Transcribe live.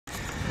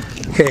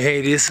Okay,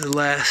 hey, this is the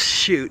last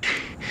shoot.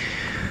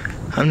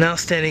 I'm now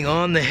standing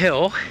on the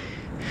hill.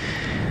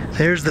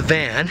 There's the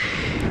van.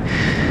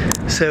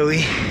 So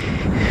we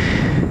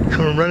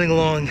come running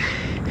along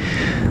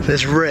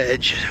this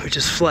ridge, which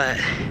is flat.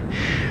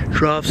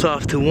 Drops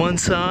off to one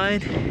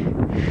side,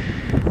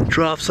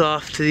 drops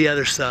off to the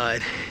other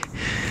side.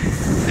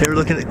 They're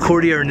looking at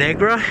Cordillera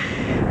Negra.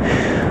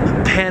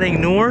 I'm panning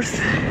north,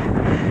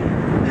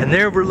 and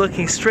there we're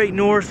looking straight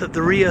north of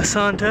the Rio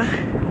Santa.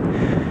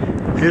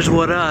 Here's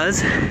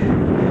Huaraz.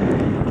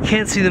 You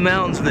can't see the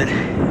mountains, but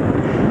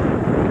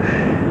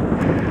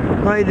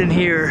right in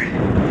here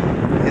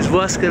is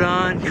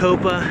Huascarán,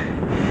 Copa,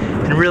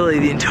 and really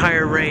the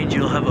entire range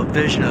you'll have a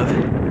vision of.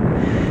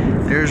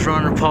 There's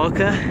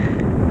Rondrepalca,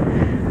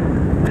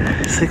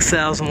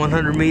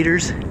 6,100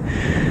 meters,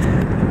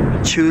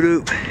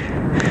 Churup,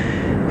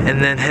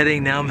 and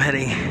then now I'm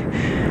panning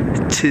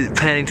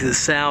to the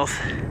south,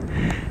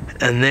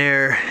 and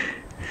there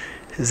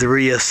is the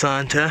Rio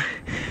Santa,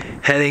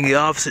 heading the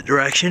opposite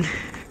direction,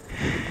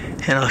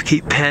 and I'll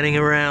keep panning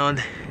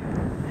around.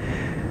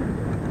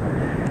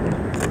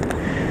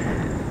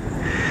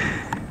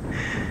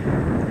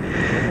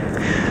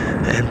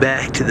 And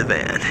back to the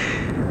van.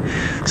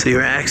 So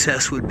your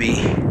access would be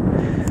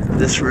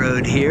this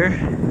road here.